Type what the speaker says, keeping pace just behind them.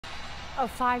A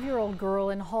 5-year-old girl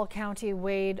in Hall County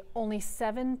weighed only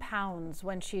 7 pounds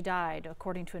when she died,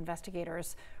 according to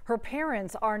investigators. Her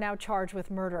parents are now charged with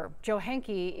murder. Joe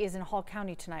Hankey is in Hall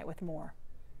County tonight with more.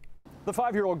 The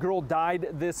 5-year-old girl died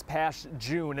this past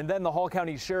June, and then the Hall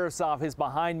County Sheriff's Office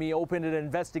behind me opened an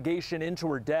investigation into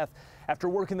her death. After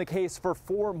working the case for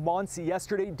 4 months,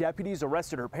 yesterday deputies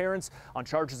arrested her parents on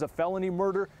charges of felony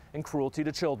murder and cruelty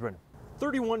to children.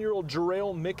 31-year-old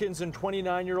Jarrell Mickens and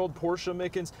 29-year-old Portia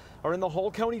Mickens are in the Hall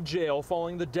County Jail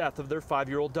following the death of their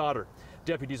 5-year-old daughter.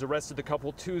 Deputies arrested the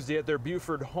couple Tuesday at their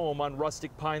Buford home on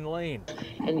Rustic Pine Lane.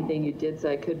 Anything you did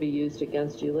say could be used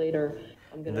against you later.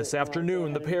 And this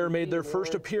afternoon, the pair made their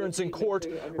first appearance in court,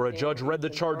 where a judge read the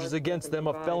charges against them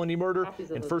of felony murder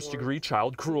and first-degree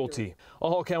child cruelty. A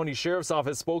Hall County Sheriff's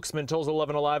Office spokesman tells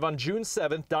 11 Alive on June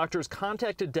 7th, doctors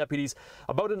contacted deputies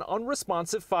about an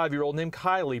unresponsive 5-year-old named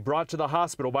Kylie brought to the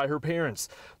hospital by her parents.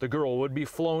 The girl would be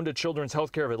flown to Children's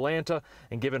Healthcare of Atlanta,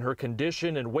 and given her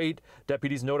condition and weight,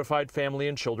 deputies notified Family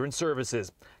and Children's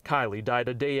Services. Kylie died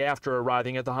a day after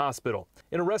arriving at the hospital.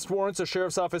 In arrest warrants, a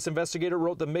Sheriff's Office investigator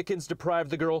wrote the Mickens deprived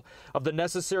the girl of the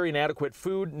necessary and adequate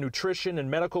food, nutrition,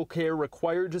 and medical care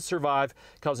required to survive,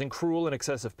 causing cruel and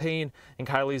excessive pain and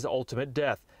Kylie's ultimate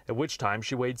death, at which time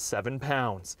she weighed 7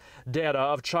 pounds. Data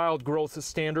of child growth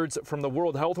standards from the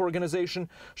World Health Organization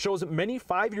shows many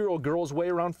 5-year-old girls weigh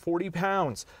around 40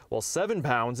 pounds, while 7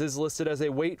 pounds is listed as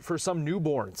a weight for some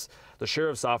newborns. The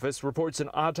Sheriff's Office reports an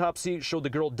autopsy showed the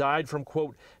girl died from,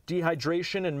 quote,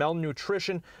 dehydration and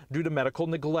malnutrition due to medical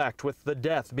neglect, with the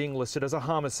death being listed as a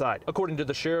homicide. According to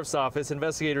the Sheriff's Office,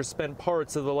 investigators spent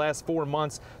parts of the last 4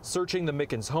 months searching the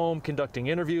Mickens' home, conducting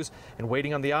interviews, and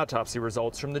waiting on the autopsy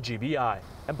results from the GBI.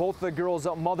 And both the girl's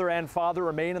mother and father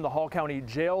remain in the Hall County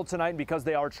Jail tonight because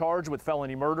they are charged with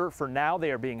felony murder. For now, they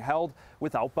are being held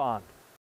without bond.